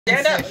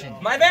Stand up!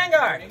 My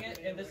Vanguard!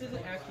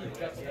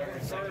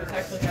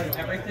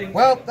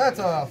 Well, that's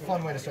a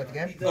fun way to start the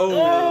game.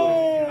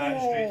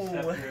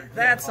 Oh,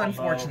 that's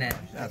unfortunate.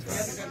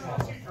 That's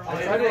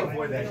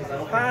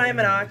Hi,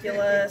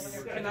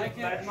 Monoculus.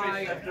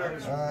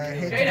 I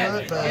hate to do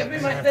it, but I'm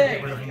going to have to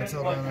get rid of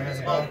Matilda and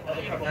Isabel.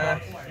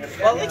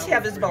 Well, at least you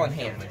have Isabel in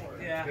hand.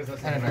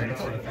 And an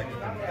Matilda.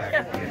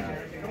 Yeah.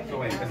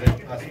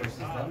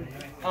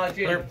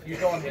 You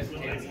go on his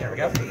chance. There we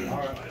go.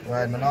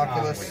 Ride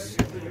Monoculus.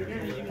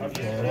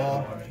 Roll it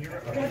all.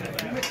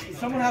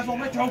 Someone has all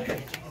my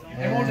tokens.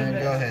 And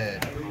go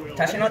ahead.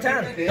 Tashi no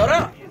Tan.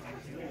 Dora.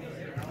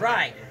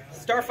 Right.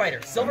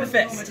 Starfighter. Silver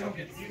Fist.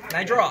 And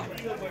I draw.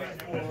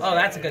 Oh,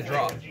 that's a good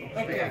draw.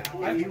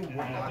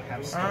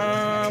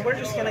 We're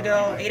just gonna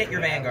go 8 at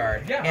your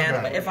Vanguard.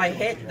 And if I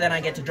hit, then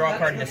I get to draw a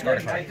card and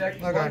discard a card.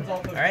 Okay.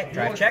 Alright,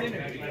 drive check.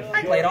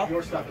 I play it all.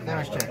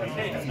 Damage check.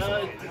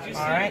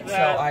 Alright,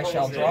 so I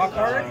shall draw a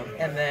card,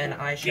 and then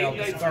I shall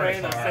discard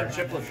a card.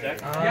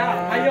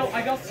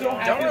 I got so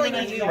happy. Don't really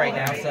need you right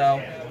now,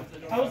 so...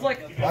 I was like,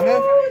 I'm in.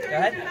 Go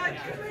ahead.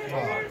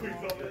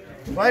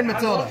 Ride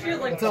Matilda.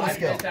 Matilda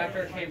skill.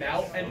 After it came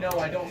out, and no,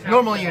 I don't have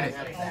Normal unit.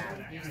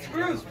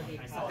 screws.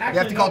 You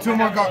have to call 2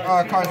 more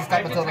cards to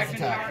stop Matilda's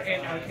attack.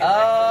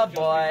 Oh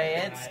boy,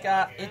 it's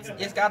got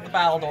the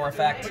battle door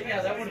effect.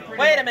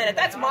 Wait a minute,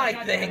 that's my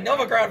thing.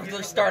 Nova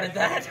Grappler started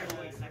that.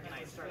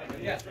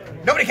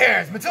 Nobody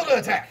cares. Matilda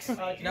attacks.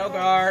 No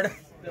guard.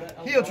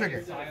 Heal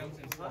trigger.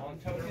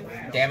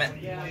 Damn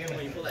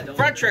it.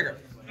 Front trigger.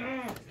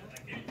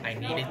 I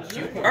needed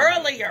you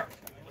earlier.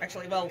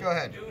 Actually, well, Go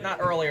ahead. Not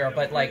earlier,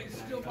 but like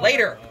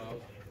later.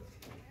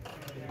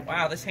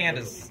 Wow, this hand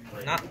is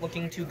not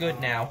looking too good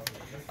now.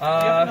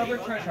 Why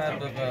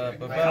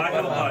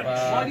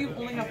do you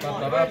only have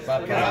one?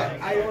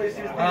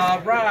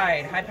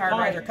 Ride. High powered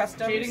rider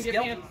custom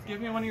skill. Give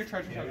me one of your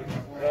treasure tokens.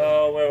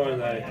 Oh, where was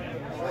I?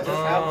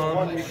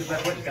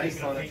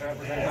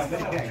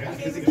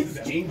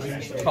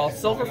 Call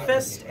Silver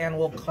Fist, and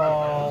we'll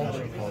call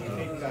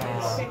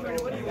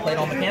Plate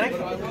on Mechanic.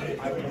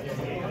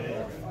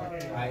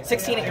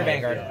 16 at your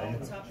Vanguard.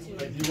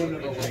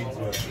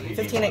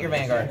 15 at your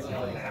Vanguard.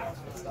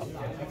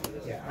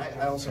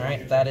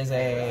 Alright, that is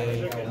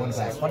a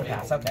one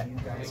pass, okay.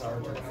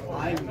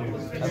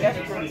 Okay,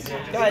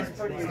 go ahead.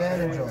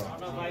 Stand and draw.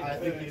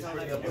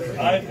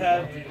 I've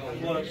had,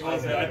 what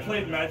was it? I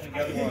played Magic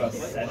when I was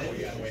 7.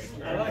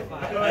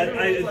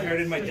 I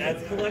inherited my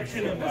dad's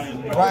collection of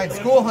mine. Ride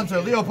School Hunter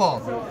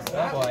Leopold. Oh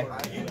boy.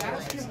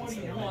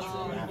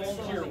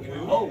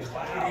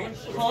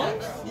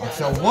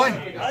 Accel 1.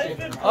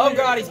 Oh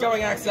god, he's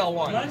going Accel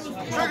 1.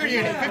 Trigger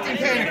unit,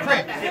 15k and a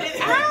crit.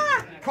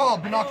 Ah!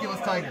 Called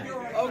Binoculus Tiger.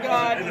 Oh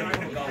god.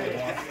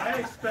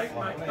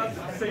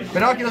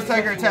 Binoculus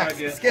Tiger attacks.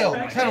 Skill,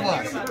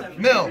 Counterblast.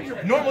 Mill,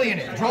 normal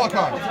unit, draw a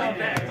card.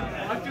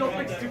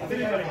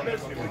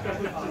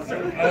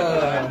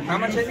 How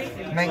much is he?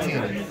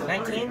 19.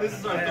 19?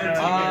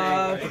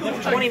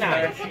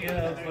 29.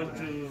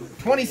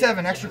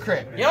 27, extra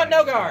crit. You know,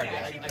 no guard.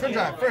 Twin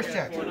drive, first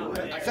check.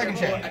 Second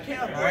check.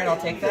 Alright, I'll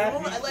take that.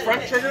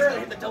 Front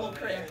trigger.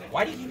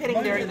 Why do you keep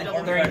hitting during the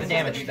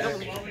damage step?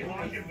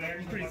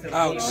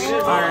 Ouch.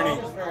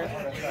 Irony.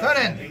 Turn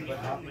in.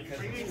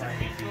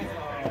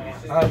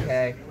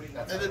 Okay.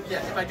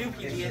 If I do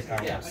PG,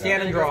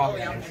 Stand and draw.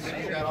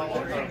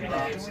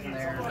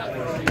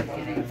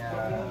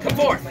 Come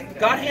forth.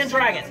 God Hand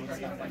Dragon.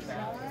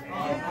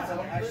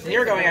 So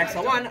you're going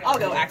Accel 1, I'll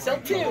go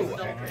Accel 2.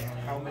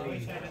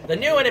 The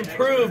new and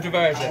improved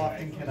version.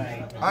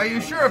 Are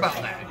you sure about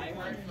that?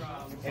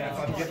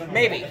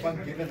 Maybe. The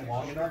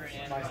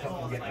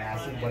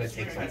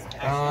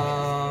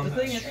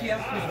thing is, he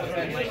asked me what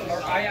kind,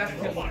 or I asked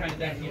him what kind of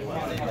deck he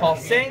wanted. Call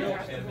Sing.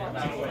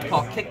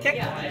 Call Kick.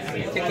 Kick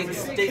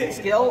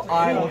skill.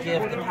 I will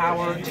give the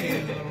power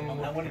to...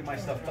 I wanted my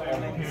stuff to all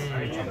make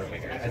each other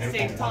bigger. At the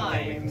same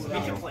time, we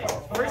can play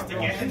first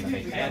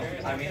again.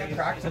 And I mean, it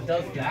cracks it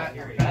does that.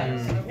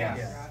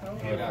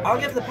 Yeah. I'll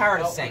give the power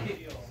to Sing.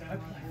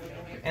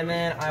 And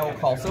then I will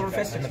call Silver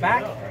Fist in the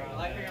back.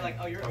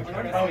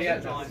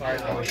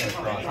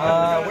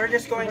 We're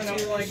just going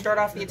to start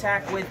off the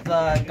attack with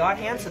God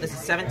Hand, so this is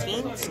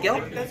 17, skill,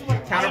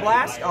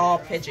 Counterblast, I'll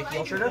pitch a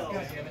heal trigger,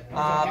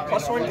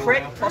 +1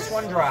 crit,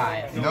 +1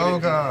 drive. No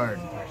guard.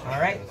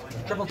 Alright,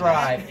 triple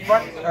drive,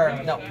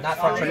 no, not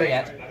front trigger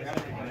yet.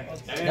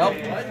 Nope.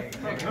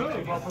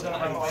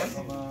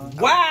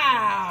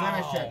 Wow!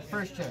 Damage check,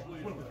 first check.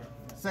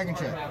 Second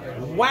check.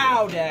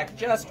 Wow, deck,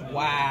 just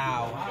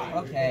wow.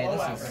 Okay,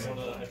 this is...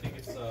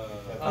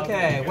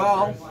 Okay,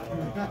 well...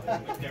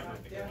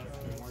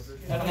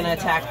 I'm gonna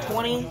attack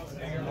 20,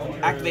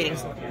 activating...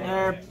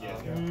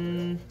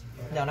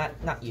 no,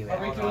 not you.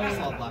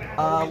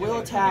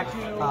 We'll attack...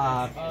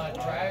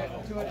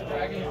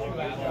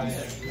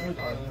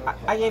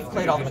 I gave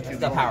Clay all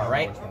the power,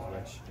 right?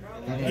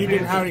 You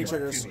didn't have any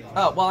triggers.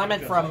 Oh, well, I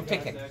meant from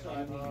Kick.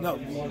 No,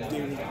 you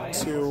did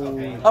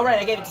to... Oh, right,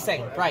 I gave it to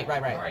Sing. Right.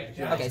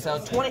 Okay, so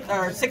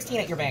 16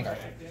 at your Vanguard.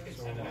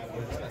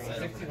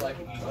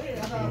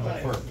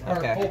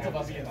 Okay.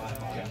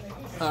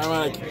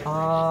 Like,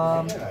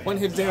 one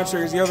hit damage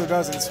triggers, the other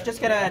doesn't.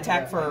 Just gonna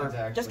attack for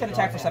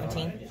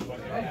 17.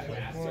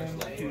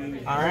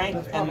 Alright,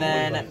 and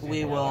then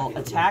we will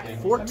attack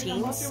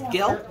 14,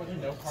 skill,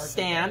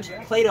 stand,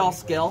 play all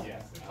skill,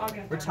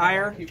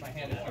 retire,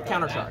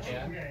 countercharge.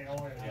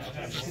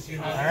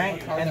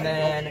 Alright, and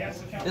then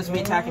this will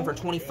be attacking for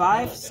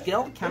 25,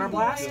 skill,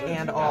 counterblast,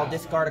 and I'll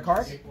discard a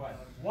card.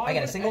 I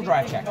get a single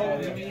drive check.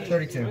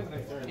 32.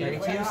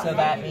 32, so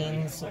that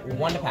means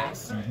 1 to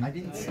pass.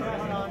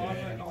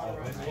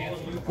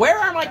 Where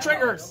are my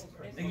triggers?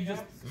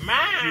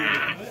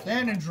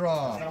 Stand and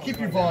draw. Keep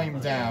your volume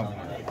down.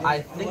 I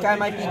think I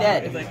might be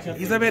dead.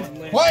 He's a bit.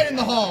 Quiet in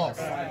the halls.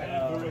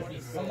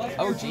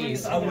 Oh,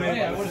 jeez.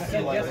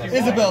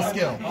 Isabel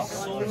skill.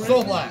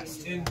 Soul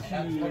Blast.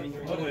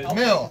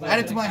 Mill. Add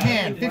it to my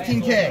hand.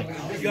 15k.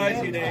 You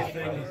guys need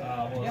anything?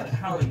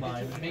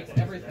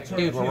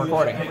 Dude, we're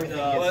recording.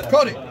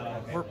 Code it.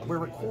 We're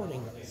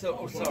recording.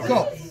 So sorry.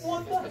 Go.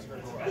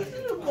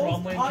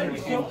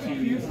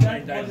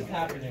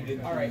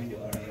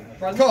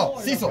 Call.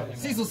 Cecil.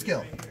 Cecil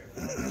skill.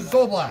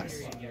 Soul Blast.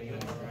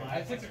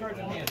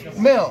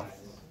 Mill.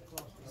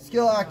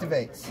 Skill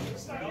activates.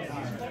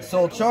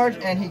 Soul charge,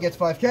 and he gets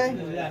 5k.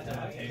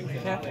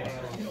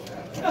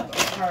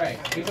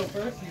 Alright, we go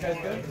first. You guys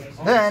good?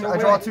 Then I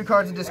draw 2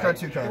 cards and discard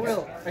 2 cards.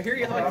 Will, I hear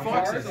you like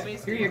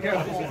foxes. Here you go.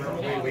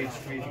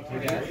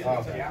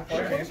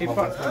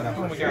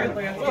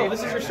 Oh,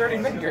 this is your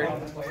starting Midgard.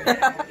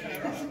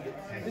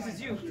 This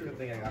is you.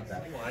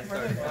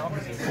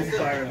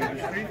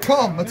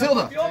 Call.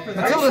 Matilda.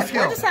 Matilda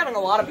skill. We're just having a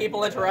lot of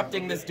people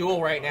interrupting this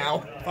duel right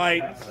now.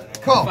 Fight.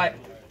 Call. But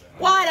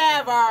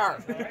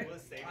whatever!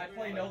 I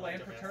play no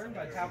land per turn,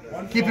 but tap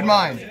 1. Keep in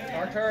mind,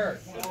 Our turn.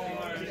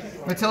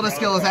 Matilda's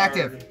skill is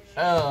active.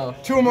 Oh.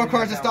 2 or more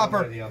cards to stop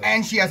her,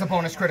 and she has a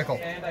bonus critical.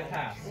 And I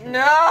pass.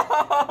 No!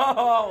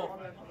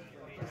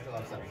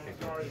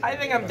 I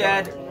think I'm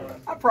dead.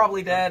 I'm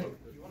probably dead.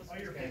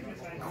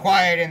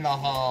 Quiet in the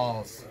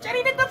halls.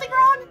 Jenny did nothing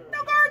wrong!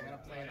 No guard!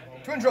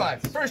 Twin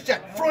drive. First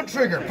check, front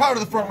trigger, power to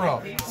the front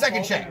row.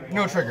 Second check,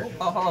 no trigger.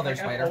 Oh, hello there, I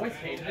Spider. always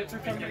hated it for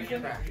some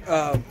reason.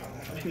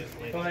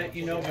 But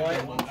you know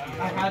what?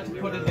 I had to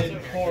put it in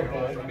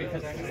horrible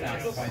because I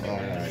was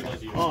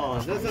sacrificed.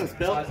 Oh, this is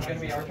Bill. It's gonna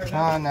be our turn.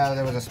 Oh no,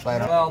 there was a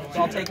spider. Well,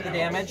 I'll take the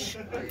damage.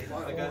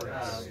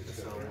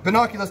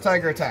 Binoculars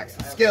tiger attacks.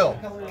 Skill,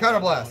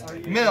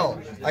 counterblast, mill.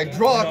 I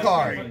draw a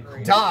card,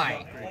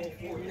 die.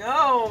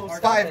 No!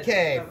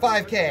 5k,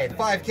 5k,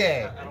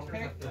 5k.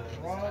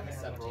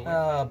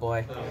 Oh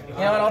boy. You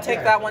know what? I'll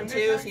take that one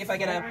too. See if I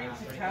get a.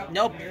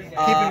 Nope. Keep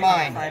in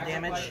mind. 5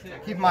 damage.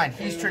 Keep in mind,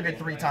 he's triggered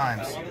 3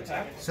 times.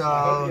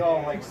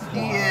 So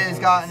he has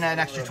gotten an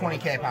extra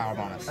 20k power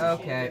bonus.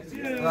 Okay.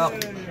 Well,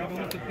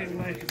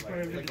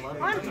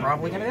 I'm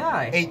probably gonna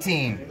die.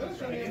 18.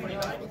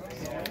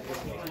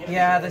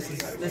 Yeah, this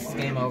is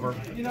game over.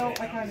 You know,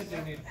 I kind of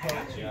do need to put.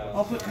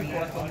 I'll put 2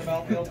 cards on the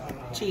battlefield.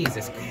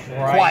 Jesus Christ.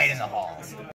 Quiet in the halls.